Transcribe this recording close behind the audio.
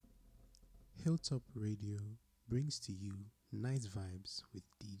Hilltop Radio brings to you Night Vibes with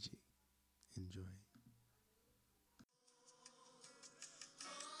DJ. Enjoy.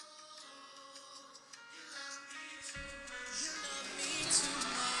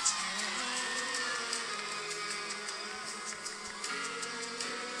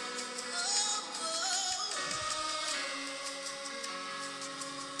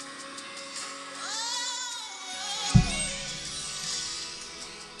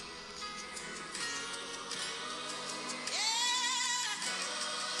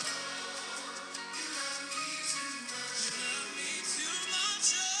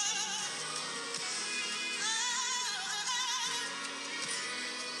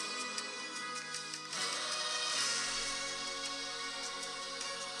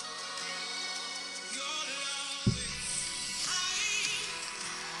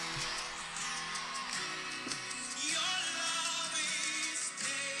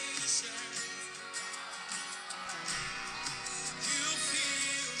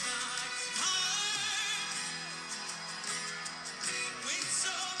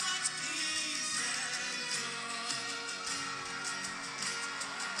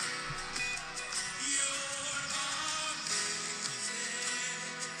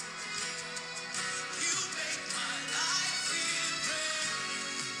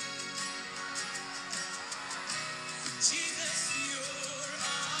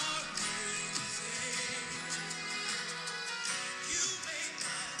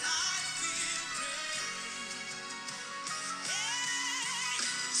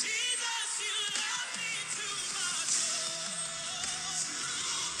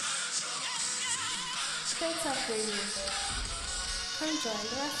 Straight Up Radio. Come join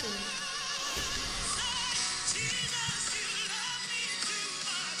the referee.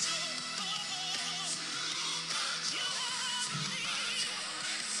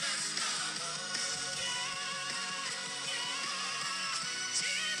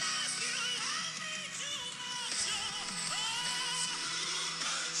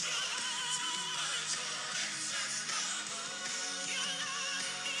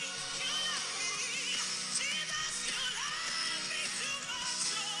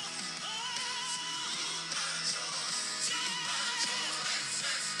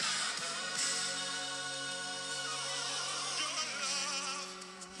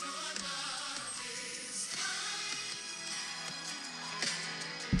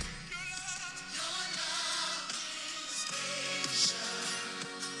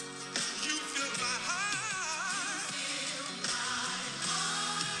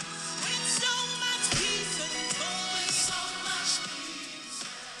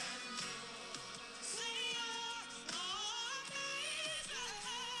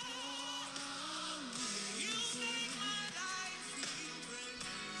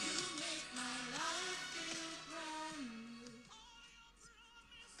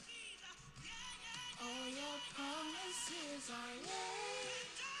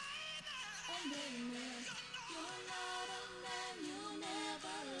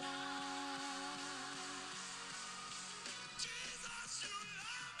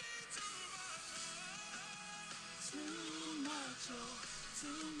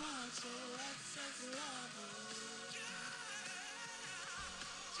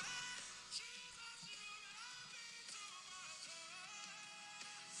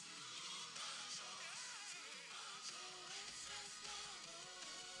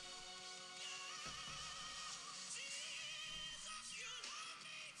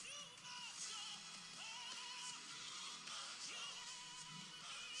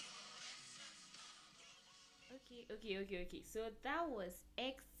 Okay. So that was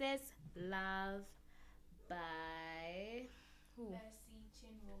Excess Love by who? Mercy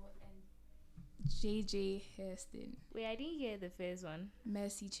Chinwo and JJ Hairston. Wait, I didn't hear the first one.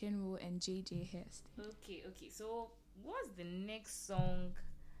 Mercy Chinwo and JJ Hairston. Okay. So what's the next song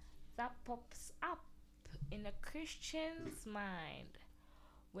that pops up in a Christian's mind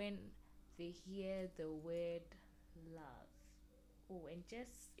when they hear the word love? Oh, and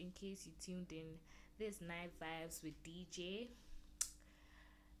just in case you tuned in, this Night Vibes with DJ.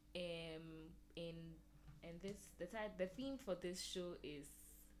 The theme for this show is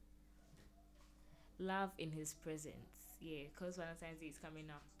love in His presence. Yeah, because Valentine's Day is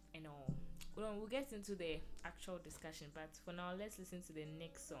coming up and all. We'll get into the actual discussion, but for now, let's listen to the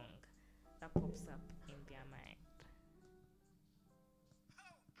next song that pops up in their mind.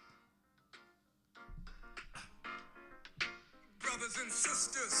 Brothers and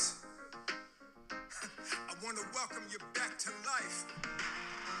sisters, I want to welcome you back to life.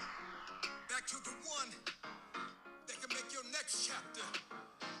 Back to the one that can make your next chapter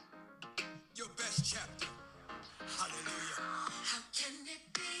last chapter. Hallelujah. How can it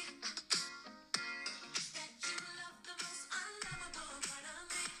be that you love the most unlovable part of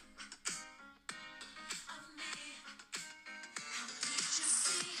me? How did you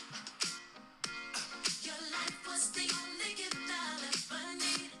see? Your life was the only gift I'll ever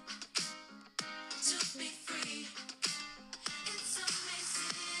need to be free. It's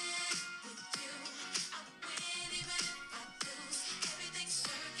amazing with you. I win even if I lose. Everything's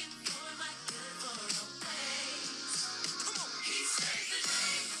working for my good for always. Come on. He saves the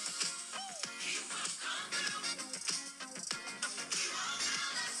day. He will come through. He won't now.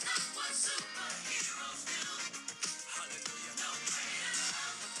 That's not what superheroes do. Hallelujah. No greater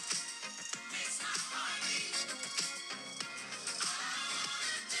love makes my heart beat. All I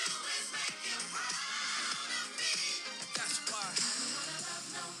wanna do is make you proud of me. That's why. I don't wanna love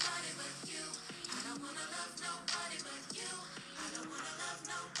nobody but you. I don't wanna love nobody but you. I don't wanna love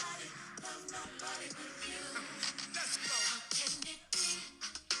nobody but you. Let's go. How can it be?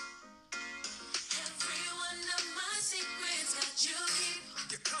 Every one of my secrets got you deep.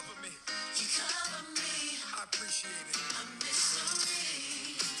 You cover me. You cover me. I appreciate it. A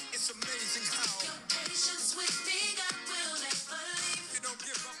mystery. It's amazing how Your patience with me, God will never leave. you don't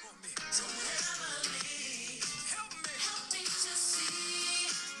give up on me. Don't ever leave. Help me Help me to see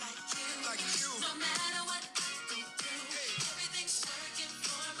like you. no matter what I go through, everything's working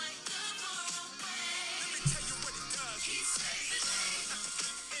for my good for Let always. me tell you what he does. He saves the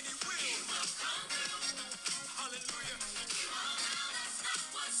day. And he He will. will come through. Hallelujah. He won't now. That's not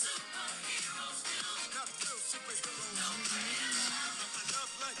what superheroes do. Not real superheroes. No greater love A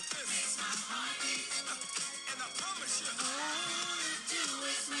love like this. makes my heart beat. And I promise you, All I wanna do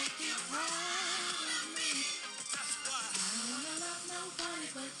is make you proud of me. that's why. I don't wanna love nobody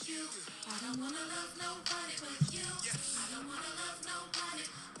but you. I don't wanna love nobody but you. Yes. I don't wanna love nobody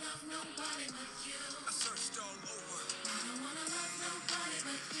but you. I searched all over. I don't wanna love nobody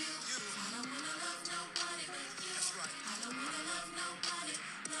but you. You. I don't wanna love nobody but you. That's right. I don't wanna love nobody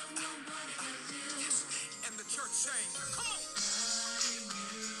but you. Yes. And the church sang, come on.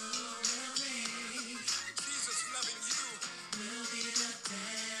 Jesus loving you. Will be the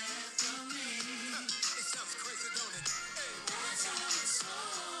death of me. It sounds crazy, don't it? Hey, That's how it's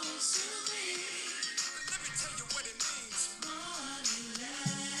supposed to be. let me tell you what it means. More and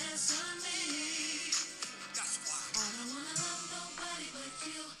less of me. That's why. I don't wanna love nobody but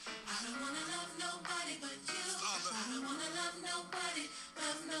you. I don't wanna love nobody but you. Father. I don't wanna love nobody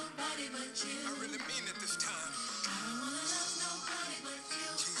but you. I really mean it this time. I don't wanna love nobody but you.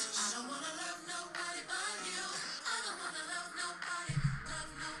 Jesus. I don't wanna love nobody but you. I don't wanna love nobody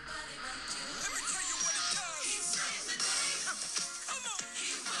but you. Let me tell you what it does. He saves the day. Come on. He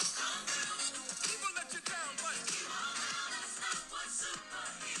will come through. People let you down, but He won't now. That's not what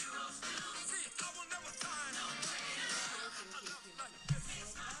superheroes do. see, I will never find a love like this.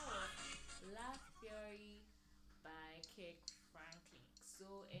 Laugh Fury by Kirk Franklin. So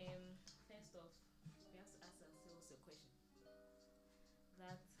first off, we have to ask ourselves a question.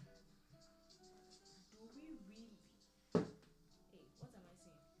 That do we really hey, what am I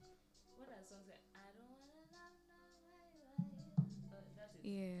saying? What are songs that I don't wanna love nobody? That's it.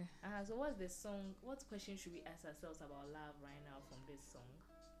 Yeah. So what's the song? What question should we ask ourselves about love right now from this song?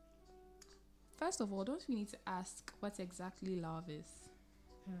 First of all, don't we need to ask what exactly love is?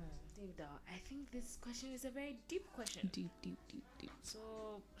 David, I think this question is a very deep question. Deep.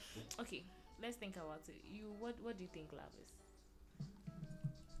 So, okay, let's think about it. What do you think love is?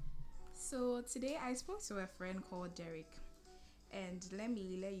 So today I spoke to a friend called Derek, and let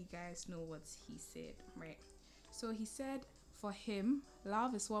you guys know what he said, right? So he said for him,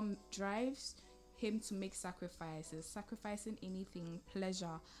 love is what drives him to make sacrifices, sacrificing anything,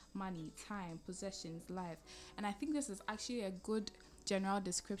 pleasure, money, time, possessions, life. And I think this is actually a good general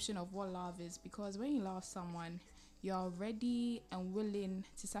description of what love is, because when you love someone, you're ready and willing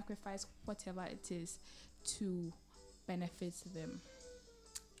to sacrifice whatever it is to benefit them.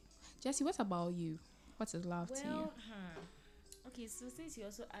 Jesse, what about you? What is love to you? Okay, so since you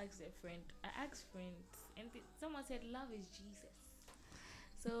also asked a friend, I asked friends, and someone said love is Jesus.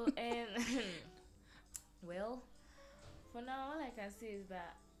 So, well, for now, all I can say is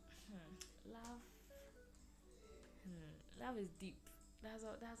that love is deep. That's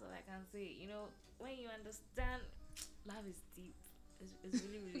all I can say. You know, when you understand, love is deep. It's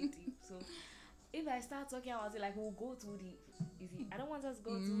really, really deep. So, if I start talking about it, like, we'll go too deep. You see, I don't want us to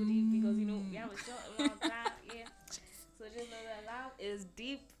go too deep because, you know, we have a short amount of time. Yeah. So just know that love is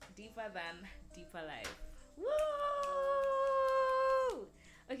deep, deeper than deeper life. Woo!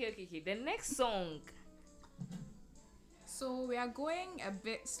 Okay. The next song. So we are going a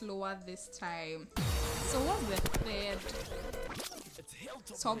bit slower this time. So what's the third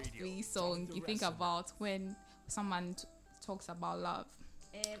top 3 song you think about when someone talks about love?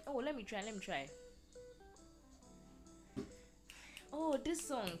 Let me try. Oh, this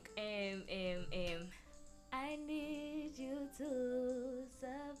song. I need you to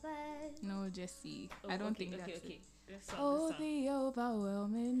survive. No, Jesse. Oh, I don't okay, think okay, that's okay. it. This song, Oh, this song. the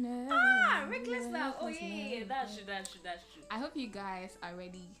overwhelming Reckless Love. Oh yeah. That's true. I hope you guys are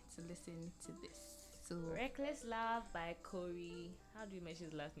ready to listen to this. So Reckless Love by Corey. How do you mention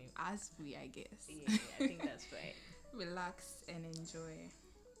his last name? Asbury, I guess. Yeah, I think that's right. Relax and enjoy.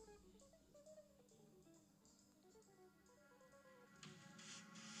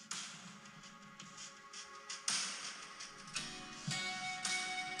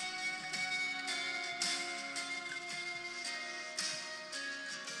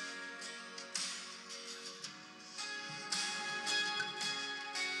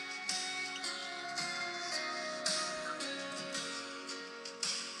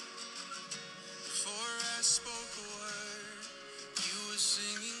 Before I spoke a word, you were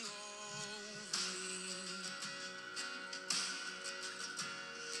singing over me.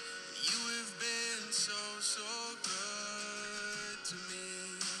 You have been so, so good to me.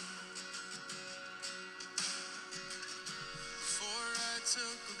 Before I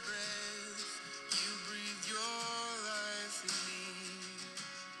took a breath, you breathed your life in me.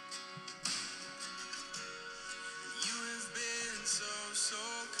 You have been so, so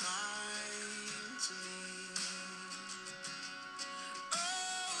kind to me. Oh,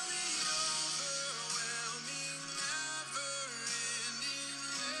 the overwhelming, never-ending,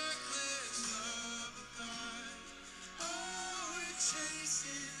 reckless love of God. Oh, it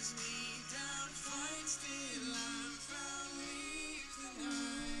chases me down, finds till I'm found, leaves the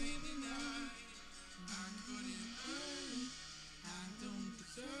 99. I couldn't earn it, I don't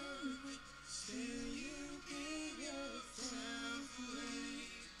deserve it. Still, you give yourself away.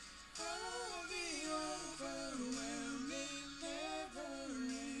 Oh, the overwhelming,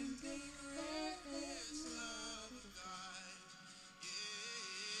 never-ending, reckless love of God.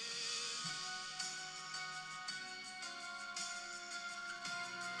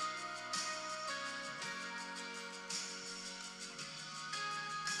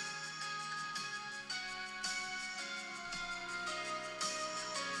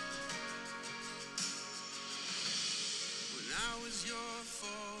 When I was your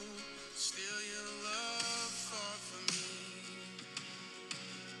foe, still your love fought for me.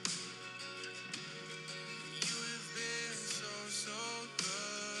 You have been so, so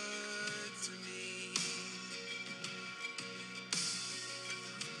good to me.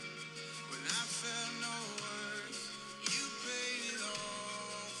 When I felt no worth, you paid it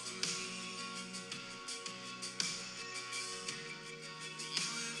all for me. You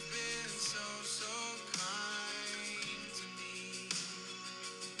have been so, so kind to me.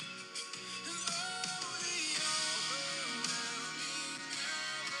 And oh, the overwhelming,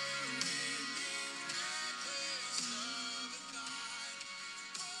 never-ending, reckless love of God.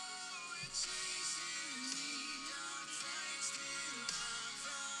 Oh, it chases me down, finds till I'm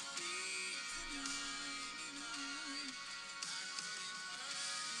found, leaves the 99. I couldn't earn it,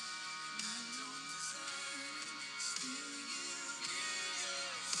 I don't deserve it. Still, you give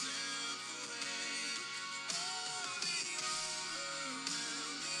yourself away. Oh, the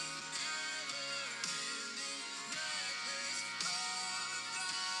overwhelming, never-ending, reckless love of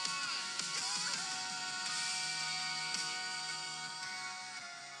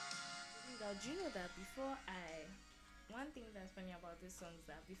Now, do you know that one thing that's funny about this song is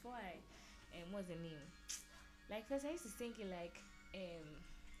that before what's the name? Like first I used to think it like,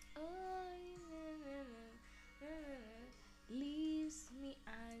 oh, leaves me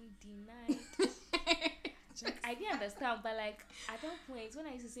undenied. Like I didn't understand, but like at that point when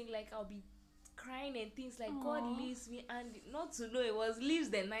I used to sing, like I'll be crying and things like God Aw. leaves me, and not to know it was leaves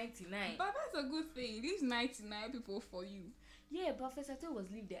the 99. But that's a good thing. These 99 people for you. Yeah, but first I thought it was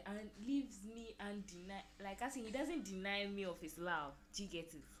leaves me undenied. Like I said, he doesn't deny me of his love. Do you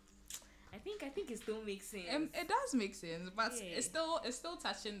get it? I think it still makes sense. It does make sense, but Yeah. it's still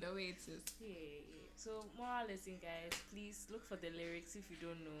touching the way it is. Yeah. So moral lesson, guys, please look for the lyrics if you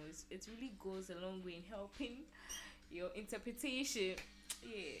don't know. It really goes a long way in helping your interpretation.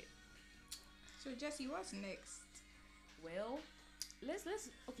 Yeah. So Jesse, what's next? Well, let's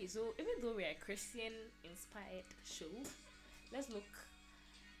okay. So even though we're a Christian inspired show, let's look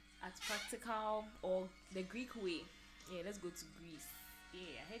at practical or the Greek way. Yeah, let's go to Greece.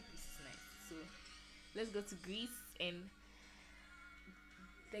 Yeah, I heard Greece is nice. So let's go to Greece, and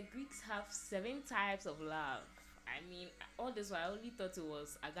the Greeks have 7 types of love. I mean, all this while I only thought it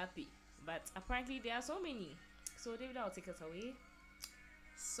was agape, but apparently there are so many. So David, I'll take us away.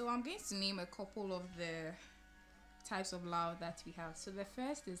 So I'm going to name a couple of the types of love that we have. So the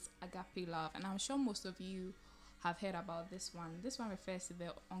first is agape love, and I'm sure most of you have heard about this one. This one refers to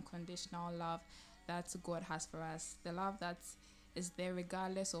the unconditional love that God has for us, the love that is there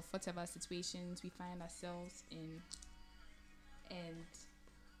regardless of whatever situations we find ourselves in, and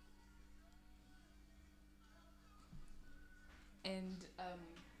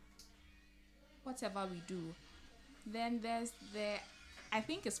whatever we do. Then there's the, I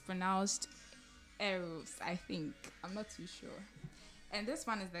think it's pronounced eros, I think, I'm not too sure. And this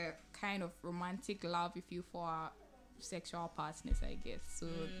one is the kind of romantic love we feel for our sexual partners, I guess. So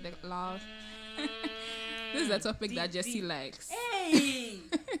the love this is a topic that Jessie likes. Hey,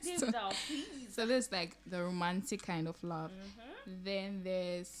 So- please. So there's like the romantic kind of love. Then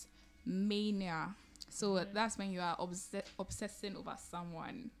there's mania. So that's when you are obsessing over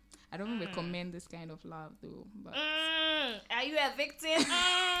someone. I don't recommend this kind of love though. But Are you a victim?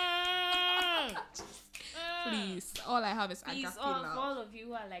 please, all I have is Please, agape all, love. for all of you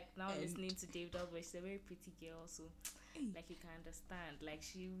who are like now And- listening to Dave Dog, she's a very pretty girl, so like you can understand. Like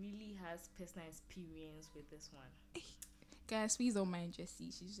she really has personal experience with this one. Guys, please don't mind Jessie.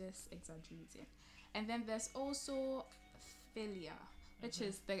 She's just exaggerating. And then there's also philia, which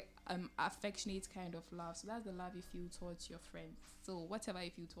is the affectionate kind of love. So that's the love you feel towards your friends. So whatever you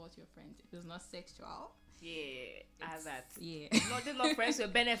feel towards your friends, if it's not sexual, Yeah, as that. yeah. Not not friends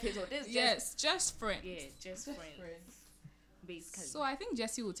with benefits or this. Yes, just friends. Yeah, just friends. Basically. So I think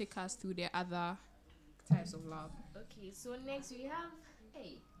Jessie will take us through the other types of love. Okay, so next we have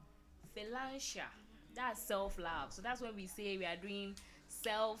philanthropy. That's self-love. So that's when we say we are doing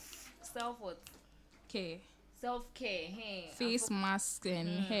self what? Okay. Self-care. Hey. Face mask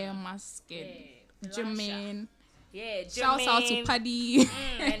and hair mask and Yeah, Jermaine. Yeah, Shout out to Jermaine. Paddy.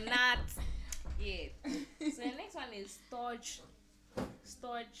 And not. Yeah. So the next one is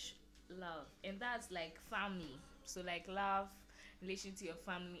storage love, and that's like family. So like love, relation to your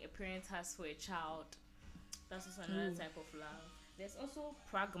family, a parent has for a child. That's also another type of love. There's also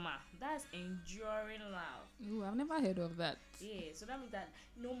pragma. That's enduring love. Ooh, I've never heard of that. Yeah. So that means that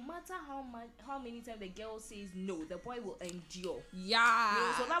no matter how many times the girl says no, the boy will endure.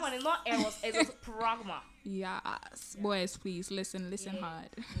 Yeah. So that one is not eros, it's pragma. Yes. Boys, please listen Yeah. hard.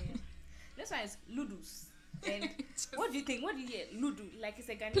 Yeah. This one is ludus. And what do you think? What do you hear? Ludu, like it's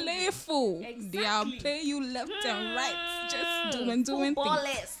a Ghanaian. Playful. They are Exactly. play you left and right. Just doing things.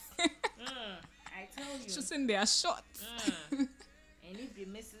 Footballers. I tell you. Shooting their shots. And if they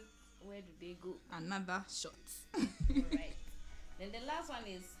miss it, where do they go? Another shot. Alright. Then the last one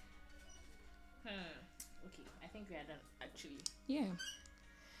is okay, I think we are done actually. Yeah.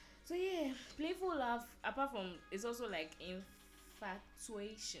 So yeah, playful love, apart from, it's also like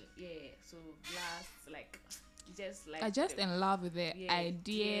infatuation. Yeah. So last, like just like I just the in love with the yeah,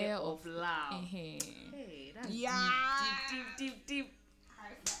 idea of love. Hey. Hey, that's Yeah. deep.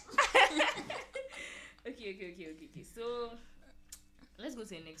 Okay. So let's go to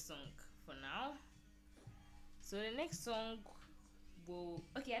the next song for now. So the next song will,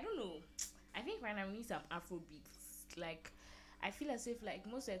 okay, I don't know. I think right now we need some Afro beats. Like I feel as if like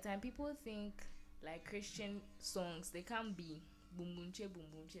most of the time people think like Christian songs, they can't be boom boom che,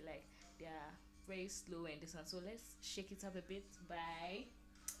 like they are very slow and this one. So let's shake it up a bit by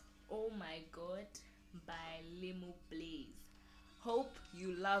Oh My God by Limo Blaze. Hope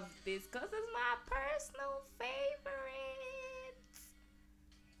you love this because it's my personal favorite.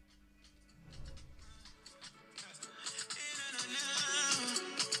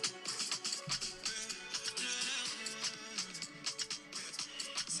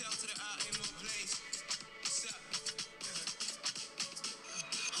 Tell to the out in more place. What's up?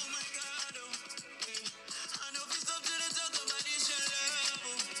 Oh my God, oh. I know if it's up to the top, but it's your love,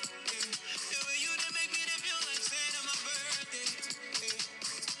 oh. The way you done make me to feel like saying on my birthday.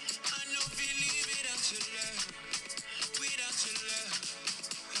 I know if you leave without your love, without your love.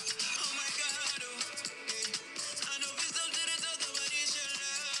 Oh my God, oh. I know if it's up to the top, but it's your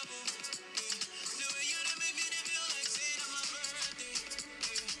love, oh. The way you done make me to feel like saying on my birthday.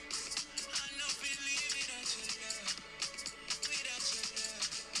 I know if you leave without your love, without your love.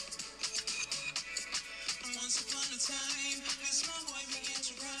 Once upon a time, this small boy began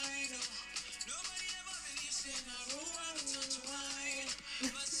to ride. Oh, nobody ever really said I roll out and turn to wine.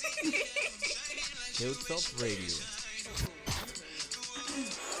 But see me now, shining like Hilltop Radio.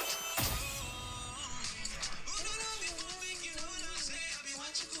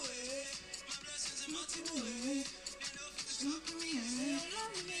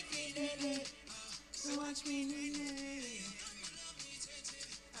 watch me.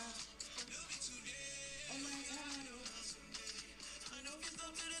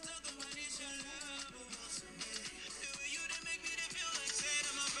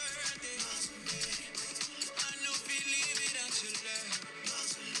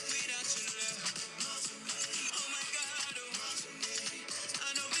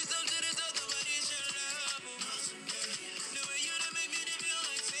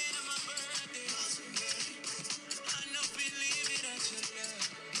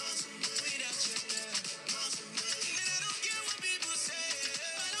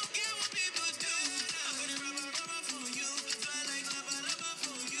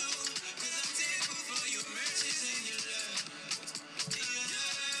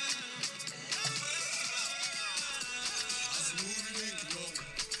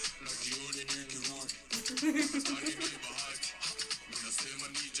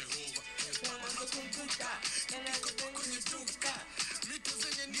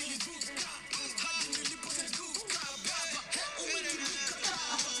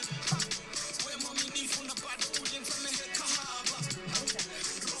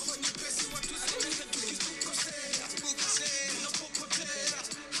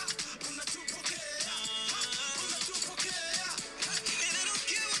 And I don't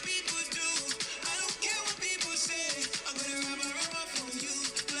care what people do. I don't care what people say. I'm gonna rubber for you.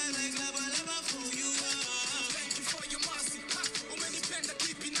 Fly like lava for you. Thank you for your mercy. Umenipenda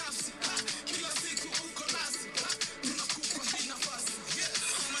kipi nafsi. Kila siku uko nasi. Tunakupa hii nafasi.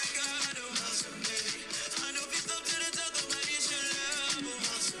 Oh my God, I know if it's up to the top of my dish, your love.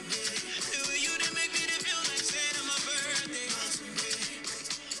 The way you done make me to feel like saying on my birthday.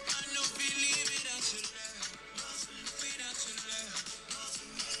 I know believe it, I should love. Without your love.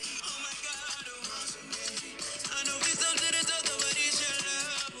 Oh my God, I know it's up to the top of my dish, your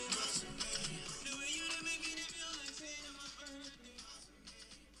love. The way you done make me to feel like saying on my birthday.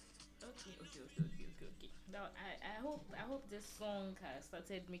 Okay. Now I hope this song has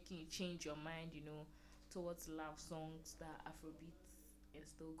started making you change your mind, towards love songs that Afrobeat is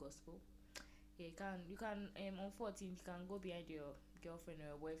still gospel. Yeah, you can on 14th you can go behind your girlfriend or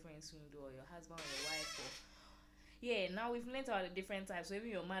your boyfriend's window or your husband or your wife or yeah, now we've learned about the different types. So even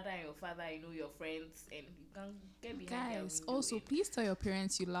your mother and your father, your friends, and you can get behind their Guys, window. also please tell your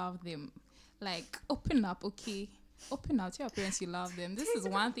parents you love them. Like, open up, okay? Open up. Tell your parents you love them. This is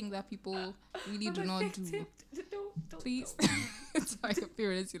one thing that people really do not do. Don't. Please tell your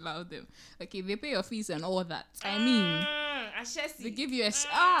parents you love them. Okay, they pay your fees and all that. I mean, they give you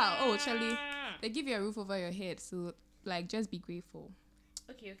Charlie, they give you a roof over your head. So, like, just be grateful.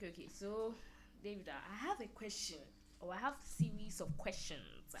 Okay. So, David, I have a question, or I have a series of questions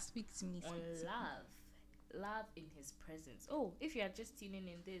Speak to me. on love in His presence. Oh, if you are just tuning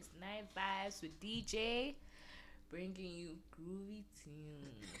in, this Night Vibes with DJ, bringing you groovy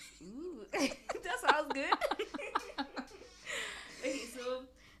tunes. Ooh, that sounds good. Okay, so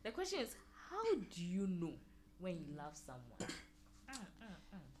the question is, how do you know when you love someone?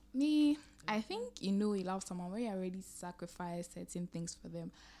 Me, I think you love someone when you already sacrifice certain things for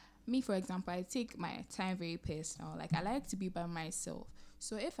them. Me, for example, I take my time very personal. Like, I like to be by myself.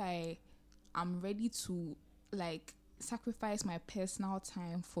 So if I am ready to like sacrifice my personal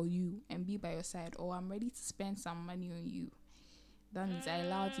time for you and be by your side, or I'm ready to spend some money on you, that means I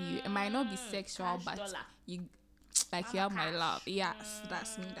love you. It might not be sexual, Cash but dollar. you like you have my love. Yes,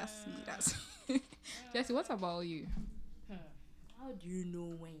 that's me. Jesse, what about you? How do you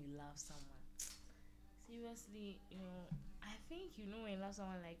know when you love someone? Seriously, I think you know when you love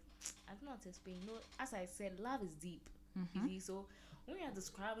someone. Like, I don't know how to explain. As I said, love is deep. You see, so when you are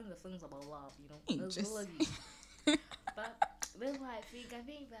describing the things about love, it's Just- really deep. But that's why I think that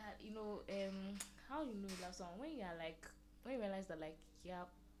how you know you love someone when you realize that you're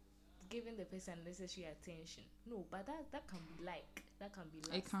giving the person necessary attention. No, but that can be that can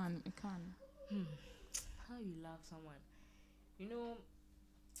be It can. how you love someone.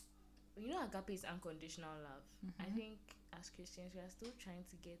 Agape is unconditional love. I think as Christians, we are still trying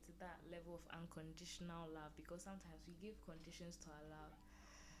to get to that level of unconditional love, because sometimes we give conditions to our love.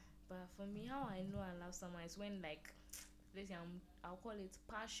 But for me, how I know I love someone is when, like, let's say I'll call it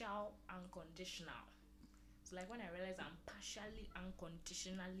partial unconditional. So like when I realize I'm partially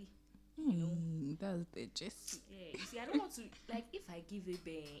unconditionally, That's the gist. yeah. You see, I don't want to, like, if I give a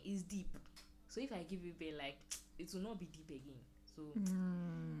bang, it's deep. So if I give a bang, like, it will not be deep again. So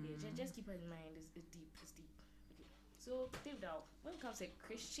yeah, just keep it in mind. It's deep. Okay. So David, when it comes to a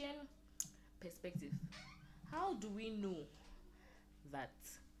Christian perspective, how do we know that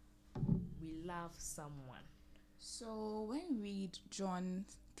we love someone? So when we read John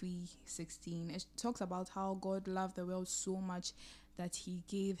 3:16, it talks about how God loved the world so much that He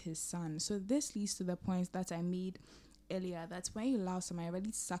gave His Son. So this leads to the point that I made earlier, that when you love someone, you're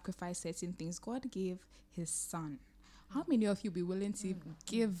ready to sacrifice certain things. God gave His Son. How many of you be willing to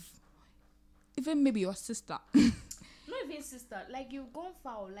give, even maybe your sister? Not even sister, like you've gone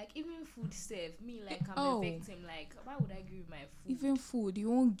foul, like even food serve me, like I'm Oh. a victim, like why would I give you my food? Even food,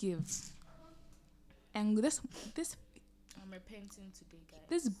 you won't give. And this I'm repenting today, guys.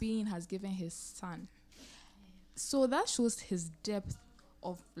 this being has given His Son. So that shows His depth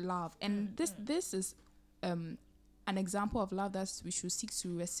of love. And this is an example of love that we should seek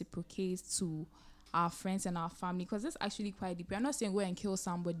to reciprocate to our friends and our family, because this is actually quite deep. I'm not saying go and kill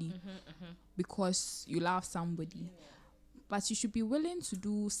somebody because you love somebody, but you should be willing to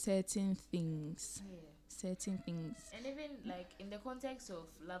do certain things. Certain things. And even like in the context of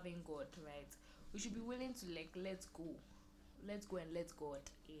loving God, right? We should be willing to like let go and let God.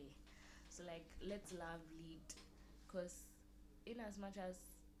 So like, let love lead, because in as much as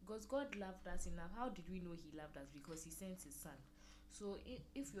because God loved us enough, how did we know He loved us? Because He sent His Son. So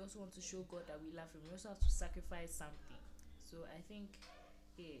if we also want to show God that we love Him, we also have to sacrifice something. So I think,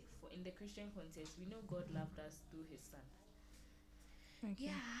 yeah, for in the Christian context, we know God loved us through His Son. Okay.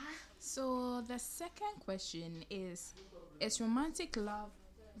 Yeah. So the second question is romantic love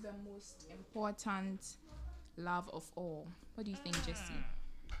the most important love of all? What do you think, Jesse?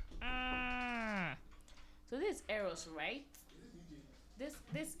 So this is Eros, right?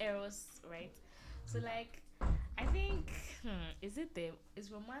 This Eros, right? So like, I think is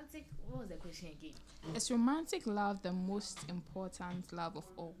romantic. What was the question again? Is romantic love the most important love of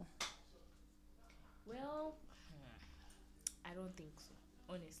all? Well, I don't think so,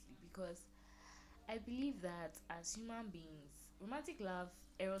 honestly, because I believe that as human beings, romantic love,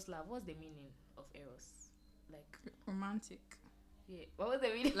 Eros love. What's the meaning of Eros? Like, Romantic, yeah, what was the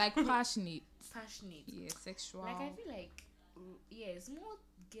meaning? like passionate, Passionate. yeah, sexual. Like, I feel like, yeah, it's more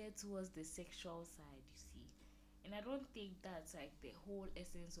geared towards the sexual side, you see. And I don't think that's like the whole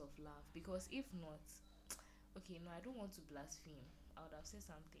essence of love, because if not, okay, no, I don't want to blaspheme. I would have said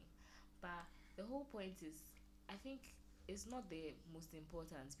something. But the whole point is, I think it's not the most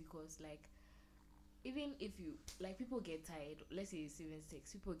important, because, like, even if you, like, people get tired, let's say it's even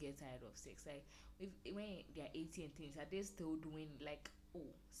sex, people get tired of sex. Like, when they're 18 and things, are they still doing, like, oh,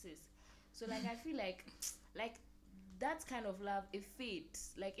 sis? So, like, I feel like that kind of love, it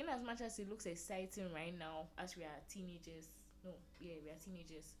fades. Like, in as much as it looks exciting right now, as we are teenagers, no, yeah, we are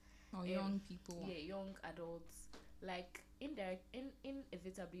teenagers, or young people. yeah, young adults, like,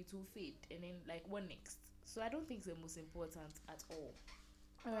 inevitably it will fade, and then, like, what next? So I don't think it's the most important at all.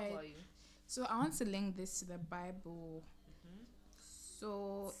 All How right. about you? So I want to link this to the Bible.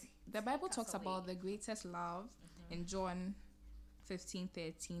 So the Bible talks about the greatest love in John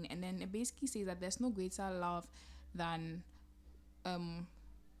 15:13, and then it basically says that there's no greater love than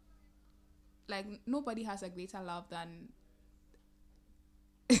like nobody has a greater love than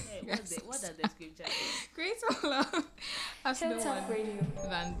Hey, what does the scripture say? greater love has no Hilltop one Radio.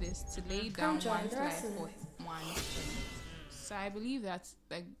 than this, to lay down join one's us life in for one's friend. So I believe that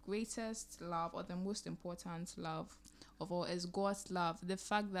the greatest love, or the most important love of all, is God's love. The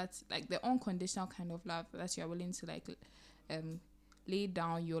fact that, like, the unconditional kind of love that you are willing to, like, lay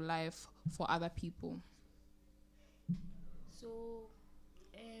down your life for other people. So,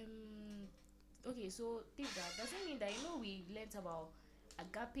 okay, so take that. Doesn't mean that, we learnt about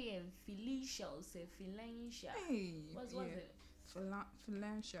agape and philia, or say philantia. What's it?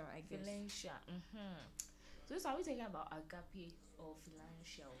 Financial, I guess. Philantia. So are we talking about agape or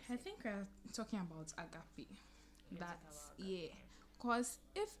philantia? I think we're talking about agape. We're talking That's about agape. yeah. Cause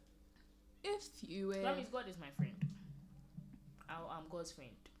if you were, That means God is my friend. I'm God's friend.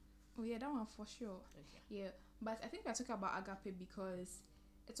 oh yeah, that one for sure. Okay. Yeah, but I think we're talking about agape because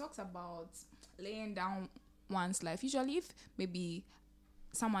it talks about laying down one's life. Usually, if maybe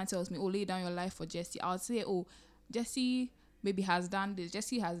someone tells me, "Oh, lay down your life for Jesse," I would say, "Oh, Jesse maybe has done this.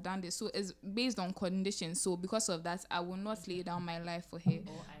 Jesse has done this." So it's based on conditions. So because of that, I will not lay down my life for her,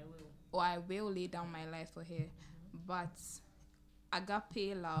 or I will lay down my life for her. But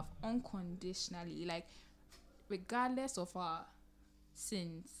agape love, unconditionally, like, regardless of our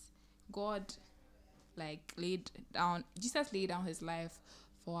sins, God, like, Jesus laid down his life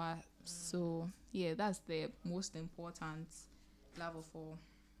for us. So yeah, that's the most important love of all.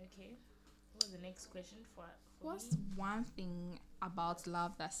 Okay. What was the next question for What's me? one thing about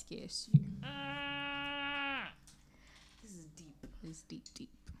love that scares you? This is deep. It's deep.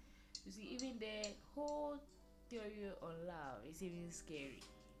 You see, even the whole theory on love is even scary.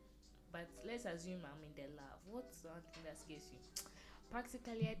 But let's assume I'm in the love. What's one thing that scares you?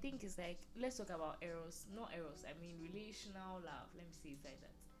 Practically, I think it's like, let's talk about Eros. Not Eros, I mean relational love. Let me say it like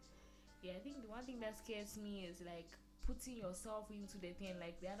that. Yeah, I think the one thing that scares me is, like, putting yourself into the thing.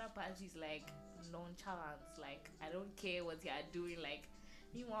 Like, the other party is, like, nonchalant. Like, I don't care what you are doing. Like,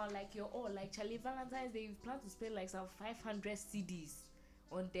 meanwhile, like, you're all like, Charlie, Valentine's Day, you plan to spend like some 500 CDs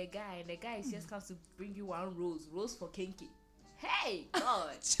on the guy, and the guy just comes to bring you one rose for kinky. Hey,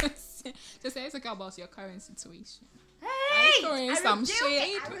 God. just say it's about your current situation. Hey, throwing some rebuke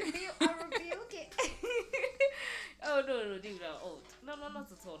shade. I rebuke it. Oh no, David, no,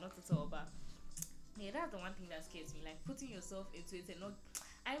 not at all. But yeah, that's the one thing that scares me. Like, putting yourself into it and not.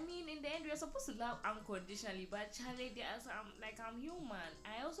 I mean, in the end, we're supposed to love unconditionally, but Charlie, I'm human.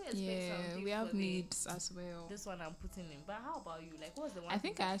 I also expect Yeah, something. we have for needs as well. This one I'm putting in. But how about you? Like, what's the one? I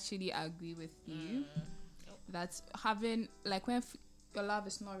think I actually agree with you Mm. that having, like, when your love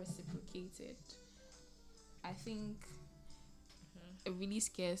is not reciprocated, I think it really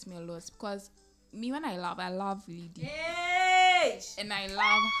scares me a lot because me when I love really deep and I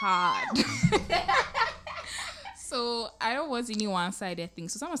love hard. So I don't want any one-sided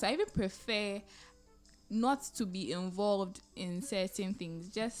things. So sometimes I even prefer not to be involved in certain things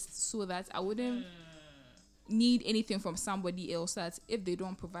just so that I wouldn't need anything from somebody else, that if they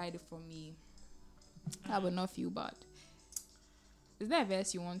don't provide it for me, I would not feel bad. Is there a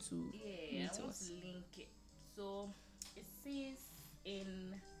verse you want to Yeah, read I to want us? to link it. So it says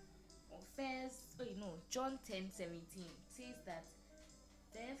in John 10:17 says that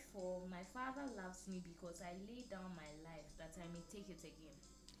therefore my Father loves me because I lay down my life that I may take it again.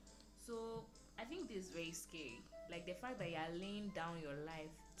 So I think this is very scary. Like the fact that you are laying down your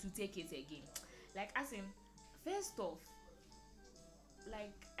life to take it again. Like as in, first off,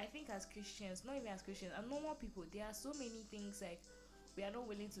 like I think as Christians, not even as Christians, as normal people, there are so many things like we are not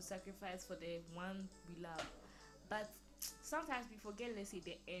willing to sacrifice for the one we love. But sometimes we forget, let's say,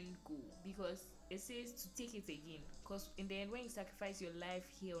 the end goal, because it says to take it again. Because in the end, when you sacrifice your life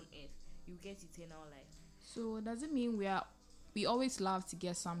here on earth, you get eternal life. So does it mean we always love to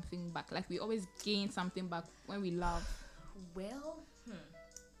get something back? Like we always gain something back when we love? Well,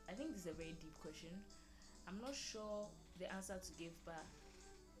 I think this is a very deep question. I'm not sure the answer to give, but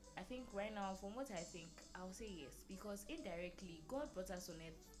I think right now, from what I think, I'll say yes, because indirectly, God brought us on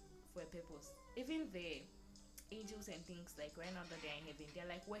earth for a purpose. Even the angels and things, like right now that they're in heaven, they're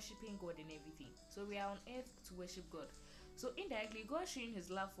like worshiping God and everything. So we are on earth to worship God. So indirectly, God showing His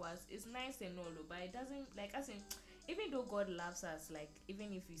love for us is nice and all, but it doesn't, like, as in, even though God loves us, like,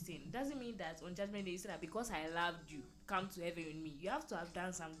 even if we sin, it doesn't mean that on Judgment Day, you say that because I loved you, come to heaven with me. You have to have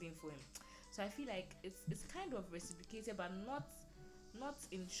done something for Him. So I feel like it's kind of reciprocated, but not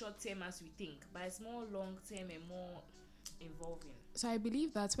in short term as we think, but it's more long term and more involving. So I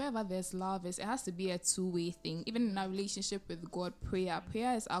believe that wherever there's love, it has to be a two-way thing. Even in our relationship with God, prayer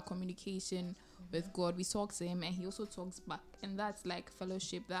is our communication with God. We talk to Him and He also talks back, and that's like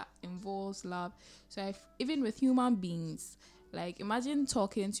fellowship that involves love. So even with human beings, like imagine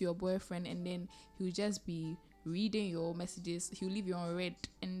talking to your boyfriend and then he'll just be reading your messages, he'll leave you on read,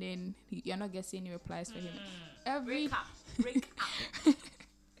 and then you're not getting any replies for him. Break up.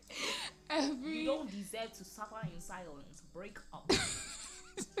 You don't deserve to suffer in silence. Break up.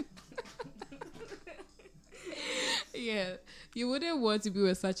 Yeah, you wouldn't want to be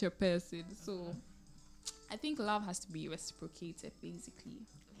with such a person. So I think love has to be reciprocated, basically.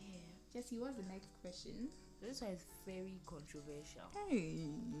 Yeah. Jesse, what's the next question? This one is very controversial. Hey.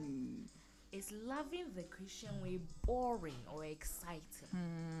 Is loving the Christian way boring or exciting?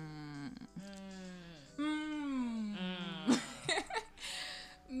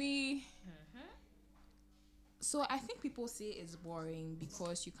 Me. So I think people say it's boring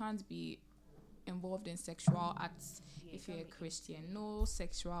because you can't be involved in sexual acts if you're a Christian. No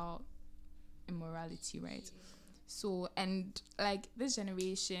sexual immorality, right? So, and like this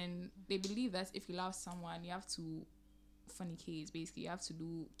generation, they believe that if you love someone, you have to fornicate, basically. You have to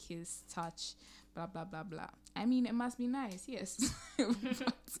do kiss, touch, blah, blah, blah, blah. I mean, it must be nice, yes.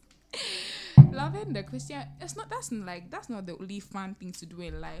 But loving the Christian, that's not the only fun thing to do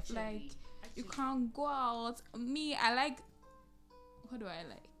in life. Actually, You can't go out. Me, I like, what do I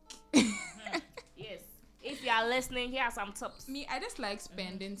like? Yes. If you are listening, here are some tips. Me, I just like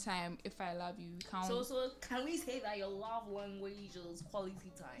spending time. If I love you, we can't. So can we say that your love language is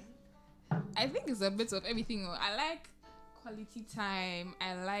quality time? I think it's a bit of everything. I like quality time.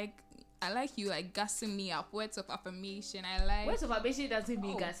 I like you like gassing me up. Words of affirmation. I like. Words of affirmation doesn't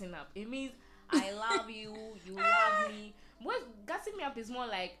mean Oh. gassing up. It means I love you. You love me. What gassing me up is more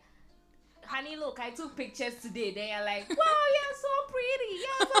like, honey, look, I took pictures today. Then you're like, wow, you're so pretty.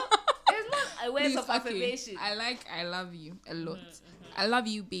 You're so. It's not a words Please, of okay. affirmation. I love you a lot. I love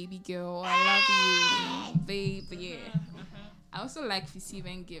you, baby girl. I love you, babe. Yeah. I also like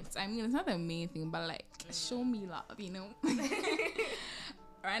receiving gifts. I mean, it's not the main thing, but like, show me love, you know.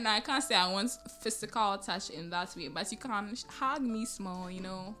 Right now, I can't say I want physical touch in that way, but you can hug me small, you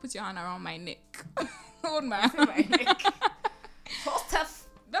know, put your hand around my neck, hold my hand. So tough.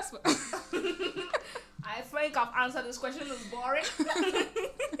 That's what. I think I've answered this question. Is boring.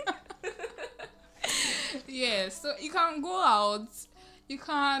 Yeah, so you can go out, you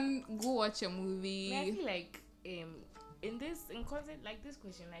can go watch a movie. I feel like in content like this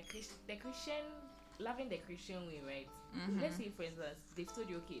question, like the Christian, loving the Christian way, right? Let's say, for instance, they've told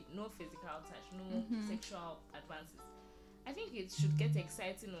you, okay, no physical touch, no sexual advances. I think it should get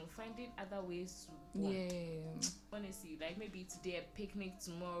exciting on finding other ways to bond. Yeah. Honestly, like maybe today a picnic,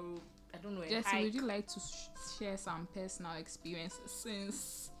 tomorrow, I don't know, a Jesse, hike. would you like to share some personal experiences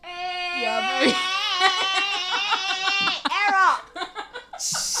since Hey! you are very Error!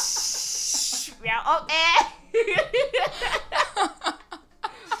 We are up air.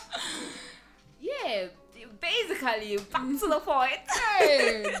 Yeah, basically, back to the point.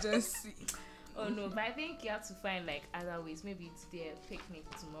 Hey, just see. Oh no, but I think you have to find like other ways. Maybe today a picnic,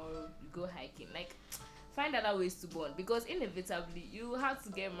 tomorrow you go hiking. Like find other ways to bond because inevitably you have to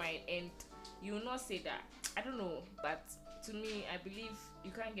get married and you will not say that. I don't know, but to me, I believe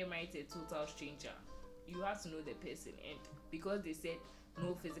you can't get married to a total stranger. You have to know the person, and because they said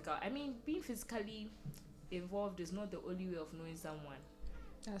no physical, I mean being physically involved is not the only way of knowing someone.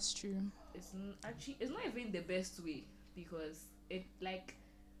 That's true. Actually it's not even the best way because it like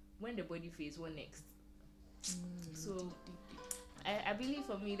when the body fades, what next? So I believe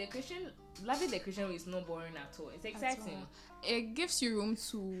for me loving the Christian way is not boring at all. It's exciting. It gives you room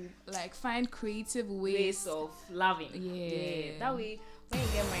to like find creative ways. Ways of loving. Yeah. That way when you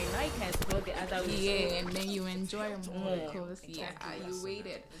get married now you can explore the other ways. Yeah, and then you enjoy more More. because you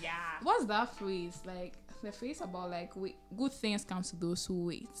waited. Yeah. What's that phrase? Like the phrase about like good things come to those who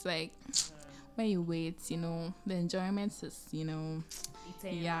wait. Like when you wait, you know, the enjoyment is, you know,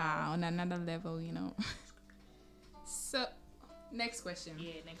 Eternal. yeah, on another level, you know. So, next question.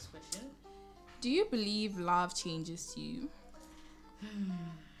 Yeah, next question. Do you believe love changes you?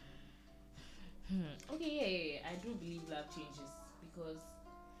 Okay, yeah, I do believe love changes because,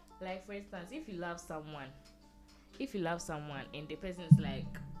 like, for instance, if you love someone and the person is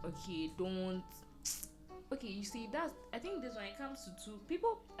like, okay, don't, okay, you see, that's, I think this when it comes to two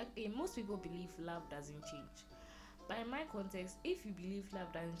people, okay, most people believe love doesn't change, but in my context, if you believe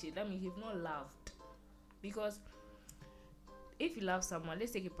love doesn't change, that means you've not loved, because if you love someone,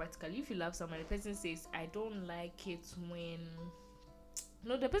 let's take it practically. If you love someone, the person says, I don't like it when,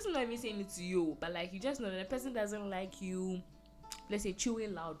 no, the person not even saying it to you, but like you just know that the person doesn't like you, let's say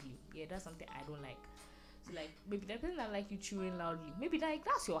chewing loudly. Yeah, that's something I don't like. So like maybe the person doesn't like you chewing loudly. Maybe like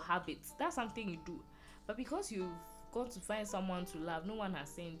that's your habit. That's something you do. But because you've gone to find someone to love, no one has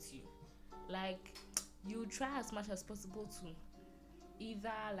sent you. Like you try as much as possible to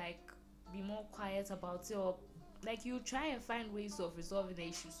either like be more quiet about it or like you try and find ways of resolving the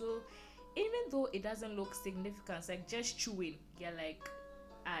issue. So even though it doesn't look significant, it's like just chewing, you're like,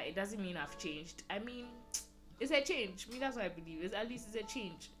 it doesn't mean I've changed. I mean, it's a change. I mean, that's what I believe. At least it's a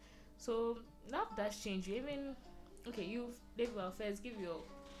change. So love does change you. Even okay, you've well first give your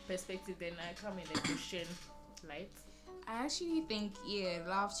perspective, then I come in the Christian light. I actually think, yeah,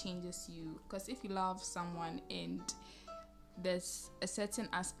 love changes you. Because if you love someone and there's a certain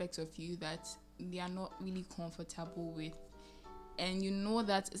aspect of you that they are not really comfortable with, and you know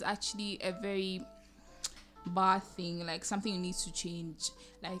that it's actually a very bad thing, like something you need to change,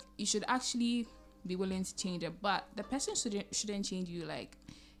 like you should actually be willing to change it, but the person shouldn't change you like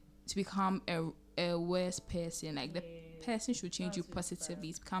to become a worse person. Like the person should change you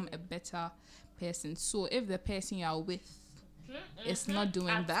positively to become a better person. So if the person you are with is not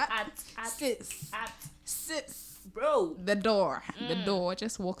doing sis, bro, the door,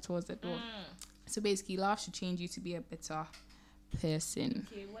 just walk towards the door. So basically love should change you to be a better person.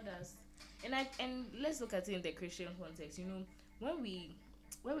 okay, what else? And let's look at it in the Christian context. You know, when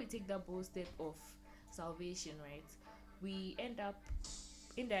we take that bold step of salvation, right, we end up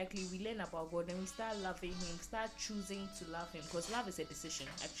indirectly we learn about God and we start loving him, start choosing to love him, because love is a decision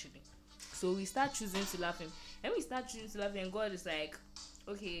actually. So we start choosing to love him, and we start choosing to love him, and God is like,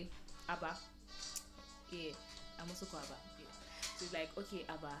 okay, Abba, yeah, I'm also called Abba, yeah. So it's like, okay,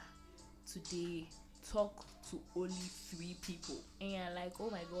 Abba, today talk to only 3 people, and you're like, oh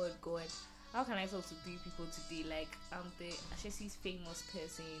my God, how can I talk to 3 people today? Like I'm the Ashesi's famous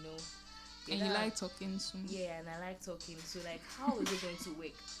person, you know. And you like talking soon. Yeah, and I like talking. So like, how is it going to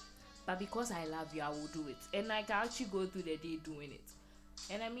work? But because I love you, I will do it, and like I actually go through the day doing it.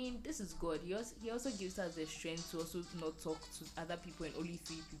 And I mean, this is God. He also gives us the strength to also not talk to other people and only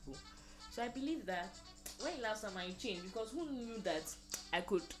 3 people. So I believe that when you love someone, you change, because who knew that I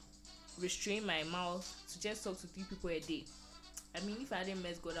could restrain my mouth to just talk to 3 people a day? I mean, if I didn't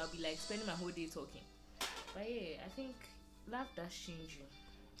mess God, I'll be like spending my whole day talking. But yeah, I think love does change you.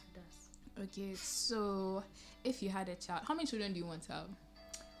 It does. Okay, so if you had a child, how many children do you want to have?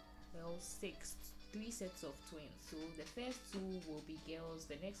 Well, 6, 3 sets of twins. So the first 2 will be girls,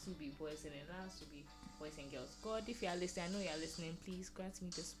 the next 2 will be boys, and the last will be boys and girls. God, if you are listening, I know you are listening, please grant me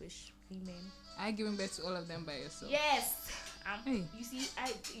this wish. Amen. Are you giving birth to all of them by yourself? Yes. Hey. You see,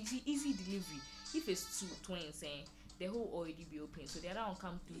 easy delivery. If it's 2 twins, the whole already be open, so the other one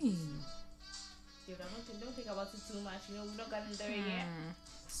come through. Yeah, don't think about it too much. You know, we've not gotten there yet.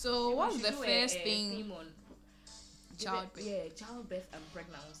 So We what's should the do first a thing? theme on Childbirth. Yeah, childbirth and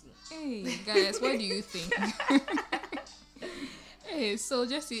pregnancy. Hey guys, what do you think? Hey, so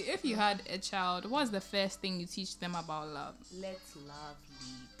Jesse, if you had a child, what's the first thing you teach them about love? Let love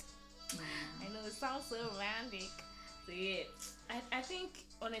lead. I know it sounds so romantic. So yeah, I think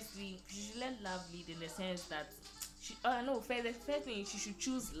honestly she should let love lead in the sense that the first thing she should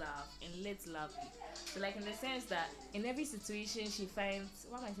choose love and let love lead. So like in the sense that in every situation she finds,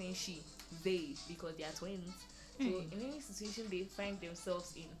 what am I saying they, because they are twins. So in any situation they find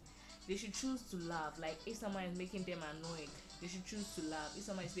themselves in, they should choose to love. Like if someone is making them annoyed, they should choose to love. If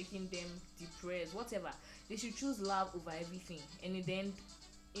someone is making them depressed, whatever, they should choose love over everything. And then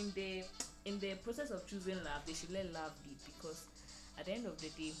in the process of choosing love, they should let love lead, because at the end of the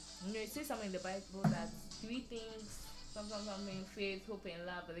day, it says something in the Bible that three things, something, faith, hope, and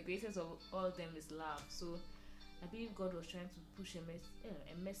love, but the greatest of all of them is love. So I believe God was trying to push a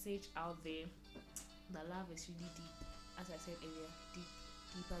message out there that love is really deep. As I said earlier,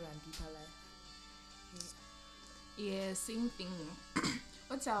 deeper than deeper life. Yeah, same thing.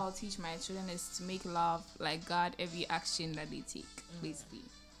 What I'll teach my children is to make love like guard every action that they take, basically.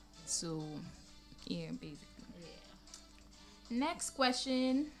 So, yeah, basically. Yeah. Next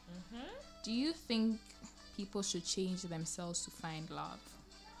question. Do you think people should change themselves to find love?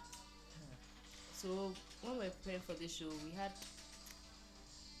 So when we were preparing for this show, we had.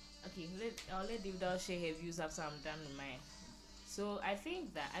 Okay, I'll let David share her views after I'm done with mine. So I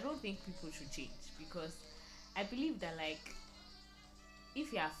don't think people should change, because I believe that like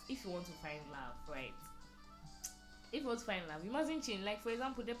if you want to find love, right? If you want to find love, you mustn't change. Like for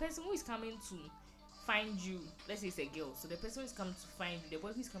example, the person who is coming to find you, let's say it's a girl, so the person who is coming to find you, the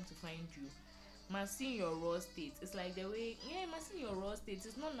boy who is coming to find you, must see your raw state. It's like the way, must see your raw state.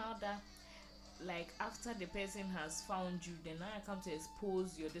 It's not now that like after the person has found you, then now I come to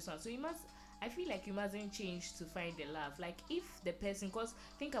expose your this one. So I feel like you mustn't change to find the love. Like if the person, cause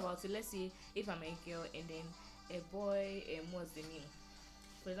think about it, let's say if I'm a girl and then a boy, what's the name?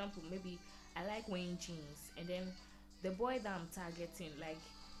 For example, maybe I like wearing jeans, and then the boy that I'm targeting, like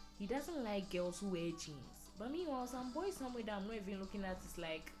he doesn't like girls who wear jeans. But meanwhile, some boy somewhere that I'm not even looking at is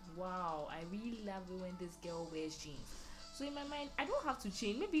like, wow, I really love it when this girl wears jeans. So in my mind, I don't have to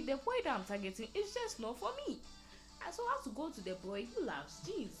change. Maybe the boy that I'm targeting is just not for me. So I have to go to the boy who loves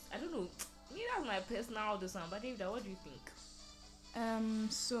jeans. I don't know. Me, that's my personal design. But David, what do you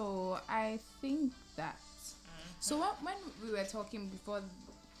think? So I think that. So when we were talking before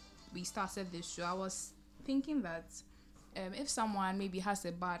we started this show, I was thinking that if someone maybe has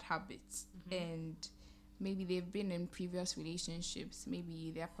a bad habit and maybe they've been in previous relationships,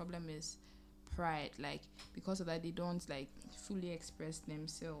 maybe their problem is pride, like because of that they don't like fully express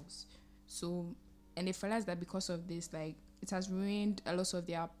themselves. So and they realize that because of this, like it has ruined a lot of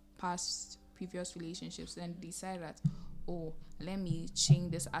their previous relationships, and decide that, oh, let me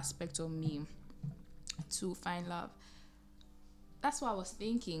change this aspect of me to find love. That's what I was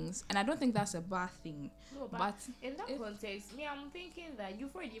thinking, and I don't think that's a bad thing. No, but in that context, I'm thinking that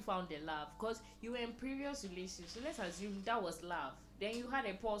you've already found the love, because you were in previous relationships. So let's assume that was love. Then you had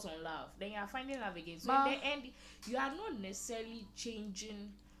a pause on love. Then you are finding love again. So in the end, you are not necessarily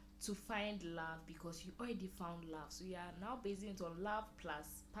changing to find love, because you already found love. So you are now basing it on love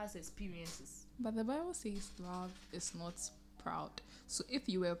plus past experiences. But the Bible says love is not proud. So if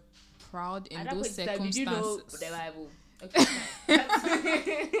you were proud in At those that point, circumstances, did you know the Bible? Okay.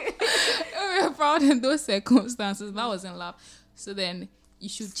 if you were proud in those circumstances, that wasn't love. So then you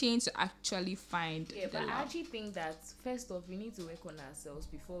should change to actually find the but love. I actually think that first off, we need to work on ourselves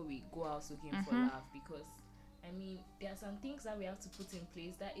before we go out looking for love, because I mean, there are some things that we have to put in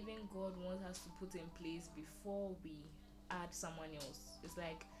place that even God wants us to put in place before we add someone else. It's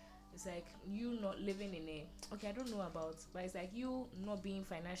like you not living in I don't know about, but it's like you not being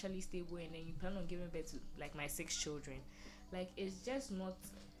financially stable, and then you plan on giving birth to like my 6 children. Like it's just not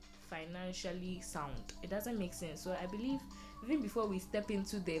financially sound. It doesn't make sense. So I believe even before we step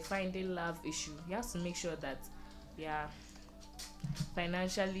into the finding love issue, you have to make sure that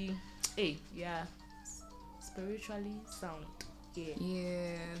financially, spiritually sound.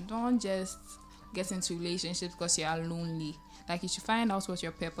 Yeah, don't just get into relationships because you are lonely. Like you should find out what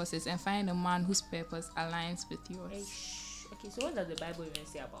your purpose is and find a man whose purpose aligns with yours. Okay, so what does the Bible even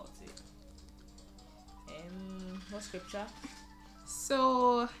say about it? What scripture?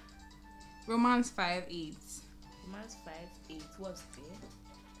 So Romans 5:8. Romans 5:8. What's there?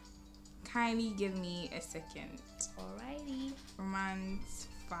 Kindly give me a second. Alrighty. Romans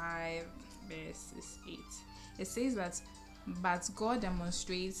 5 verses 8. It says that, but God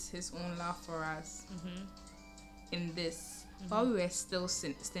demonstrates his own love for us in this. While we were still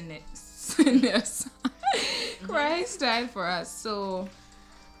sinners, Christ died for us. So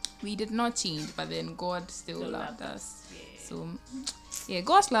we did not change, but then God still loved us. Yeah. So, yeah,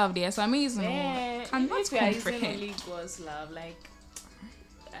 God's love there is amazing. Yeah, Cannot if you are using comprehend. only God's love, like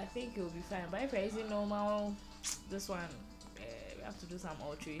I think it will be fine. But if you're using normal, this one, we have to do some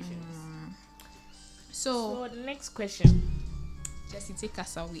alterations. So, So the next question. Jesse, take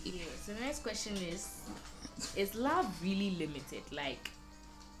us away. Yeah, so the next question is love really limited? Like,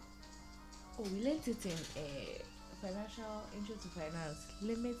 we learned it in financial intro to finance.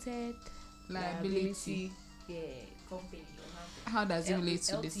 Limited Liability. yeah, company or something. How does it relate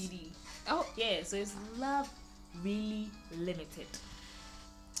to this? LTD. Oh, Yeah, so is love really limited?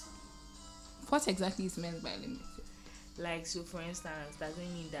 what exactly is meant by limited? Like, so for instance, does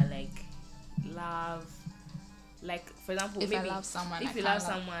it mean that like love, like for example, If maybe I love someone, if I you can't love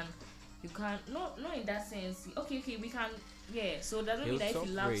someone, you can't. Not in that sense. Okay, we can. Yeah, so doesn't mean that if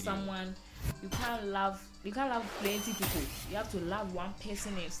you love someone, you can't love plenty people. You have to love one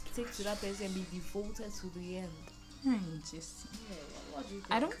person and stick to that person and be devoted to the end. Jesse. Yeah, what do you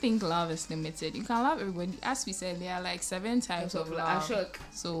think? I don't think love is limited. You can love everybody. As we said, there are like 7 types of I'm love. shocked.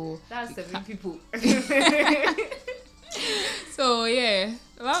 So, That's 7 people. so yeah,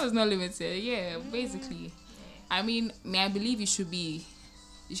 love is not limited. Yeah, basically. I mean, I believe you should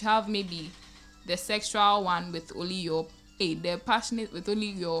have maybe the sexual one with only your, the passionate with only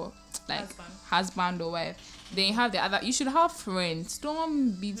your like husband or wife. Then you have the other. You should have friends.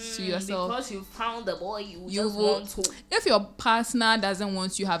 Don't be to yourself. Because you found the boy you just will- want to. If your partner doesn't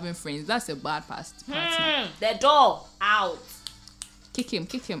want you having friends, that's a bad partner. The door out. Kick him.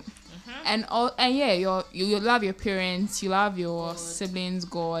 And yeah, you love your parents, you love your God. siblings,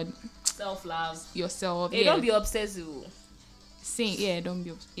 God, Self-love. yourself. Hey, yeah, don't be obsessive. sing. Yeah, don't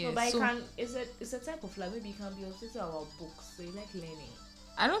be. Yeah, No, but so you can. It's a type of love. Maybe you can be obsessed about books. So you like learning.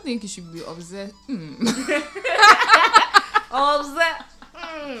 I don't think you should be obsessed. Obsessed.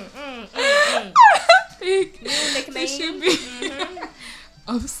 Think New you nickname. should be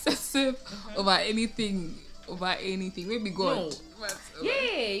obsessive over anything. Maybe God. No. But,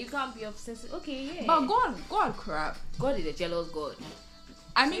 Yeah, you can't be obsessive. Okay, yeah. but God, crap. God is a jealous God.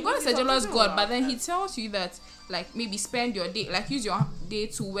 I mean, So God if is a it's jealous obsessive God, about but then He that. tells you that, like, maybe spend your day, like, use your day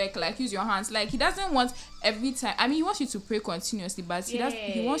to work, like, use your hands. Like, He doesn't want every time. I mean, He wants you to pray continuously, but He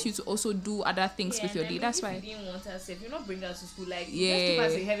Yeah. wants you to also do other things Yeah, with your and day. then That's if why. you didn't want us, if you not bring us to school, like Yeah. just keep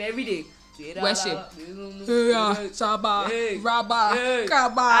us in heaven every day. Worship. Yeah. Shaba, Hey. Rabba, Hey.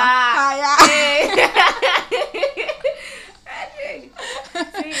 Kaba, Ah.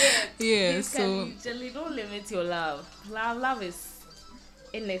 Yeah, This so can usually don't limit your love. Love is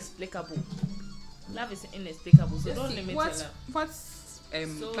inexplicable. Love is inexplicable, so don't limit your love. What's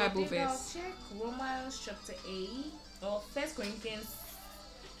So Bible maybe I'll verse? check Romans chapter 8 or 1 Corinthians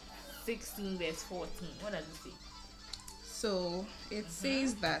 16 verse 14. What does it say? So it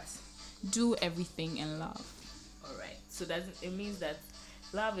says that do everything in love. All right. So it means that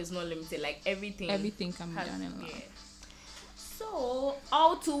love is not limited. Like everything Can be done in love. yeah. So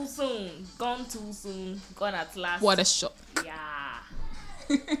all too soon, gone too soon, gone at last. What a shock. Yeah.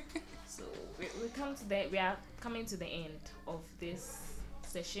 So we come to we are coming to the end of this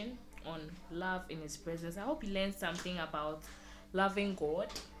session on love in His presence. I hope you learned something about loving God,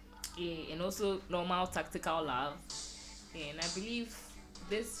 and also normal tactical love. And I believe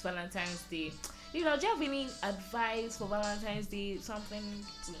this Valentine's Day, do you have any advice for Valentine's Day? Something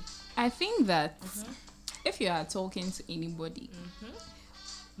to I think that if you are talking to anybody,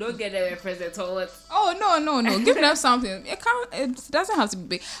 don't get a present or what? oh no, give them something. It doesn't have to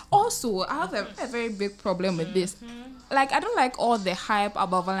be big. Also, I have a very big problem with this. Like, I don't like all the hype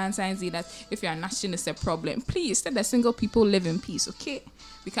about Valentine's Day that if you're Nashing it's a problem. Please let the single people live in peace, okay?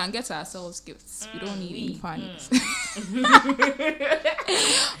 We can get ourselves gifts. We don't need any panics.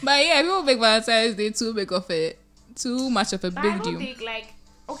 But yeah, people make Valentine's Day too much of a But I big don't deal. think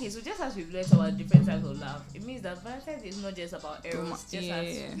okay, so just as we've learned about different types of love, it means that Valentine's Day is not just about eros, just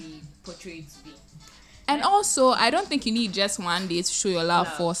as Yeah. we portray it to be. And also, I don't think you need just one day to show your love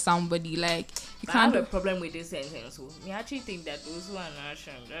No. for somebody. Like, you But I have can't a problem with this sentence. So I actually think that those who are not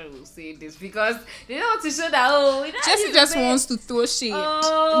that will say this because they don't want to show that we don't Jessie need to just say- wants to throw shade.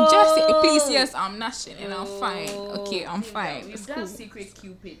 Oh. Jessie, please, yes, I'm Nashing and I'm fine. Oh, Okay, I'm think fine. that It's We've done cool. secret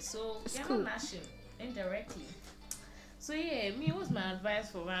cupid, so It's you're cool. not gnashing indirectly. So yeah, me, what's my advice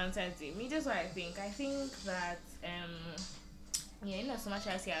for Valentine's Day? Me, just what I think. I think that yeah, in as much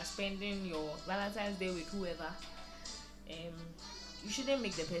as you are spending your Valentine's Day with whoever, you shouldn't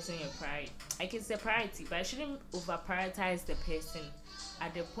make the person your priority. Like, it's a priority, but you shouldn't over prioritize the person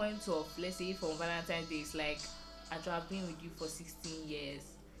at the point of, let's say, for Valentine's Day, it's like, I've been with you for 16 years.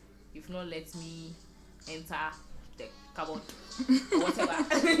 You've not let me enter the cupboard or whatever.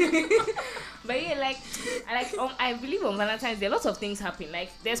 But yeah, like I believe on Valentine's Day, lots of things happen. Like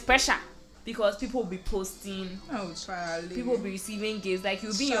there's pressure because people will be posting, Oh, Charlie. people will be receiving gifts. Like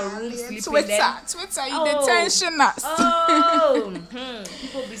you'll be in your room sleeping. Twitter, Then, you Oh. detention us. oh,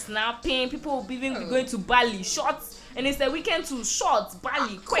 people will be snapping. People will be even be going to Bali, shots, and it's the weekend to shots,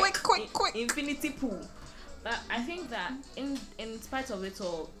 Bali, quick, quick. infinity pool. But I think that in spite of it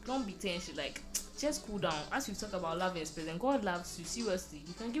all, don't be tension. Like just cool down. As we talk about love and space, and God loves you seriously.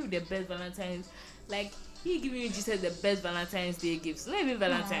 He can give you the best Valentine's. Like He giving you Jesus the best Valentine's Day gifts. Not even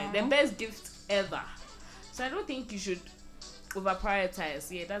Valentine's, the best gift ever. So I don't think you should over prioritize.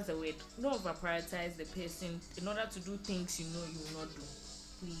 Yeah, that's the word. Don't over prioritize the person in order to do things you know you will not do.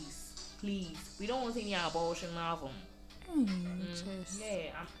 Please. We don't want any abortion album.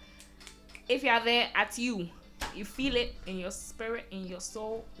 Yeah. If you are there at you feel it in your spirit, in your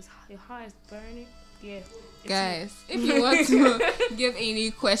soul, your heart is burning. Yeah. it's Guys, if you want to give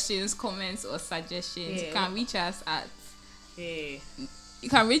any questions, comments, or suggestions, you can reach us at. Yeah. You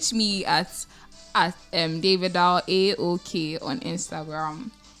can reach me at Davidal AOK on Instagram.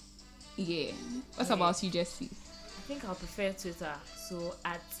 Yeah. What about you, Jessie? I think I'll prefer Twitter. So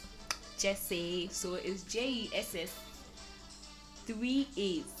at Jesse. So it's JESS 3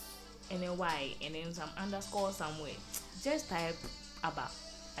 A's and then Y and then some underscore somewhere. Just type Abba.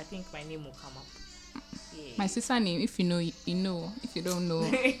 I think my name will come up. Yeah. My sister name, if you know, you know. If you don't know,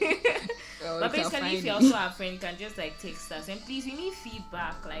 well, But you can basically, find if you're me. also our friend, you can just like text us. And please, we need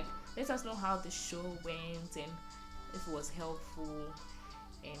feedback. Like, let us know how the show went and if it was helpful.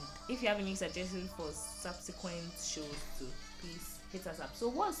 And if you have any suggestions for subsequent shows too, please hit us up. So,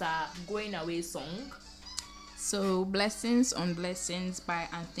 what's our going away song? So, Blessings on Blessings by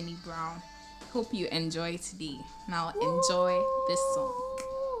Anthony Brown. Hope you enjoy today. Now, enjoy this song.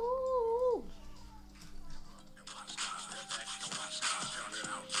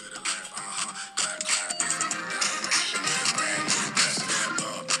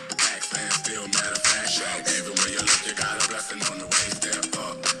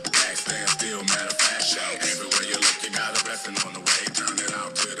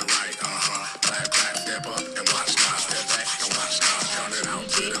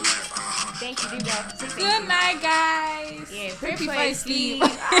 Thank you, Divya. Good night, guys. Yeah, Pray before before you you sleep.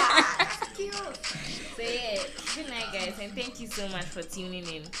 sleep. Cute. So yeah, good night, guys, and thank you so much for tuning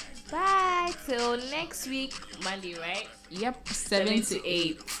in. Bye till next week, Monday, right? Yep, 7 to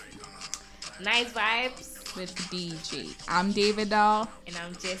 8 Nice vibes, with DJ. I'm Davidal. and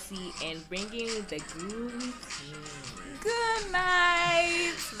I'm Jessie, and bringing you the groovy team. Good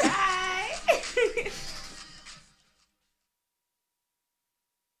night. Bye.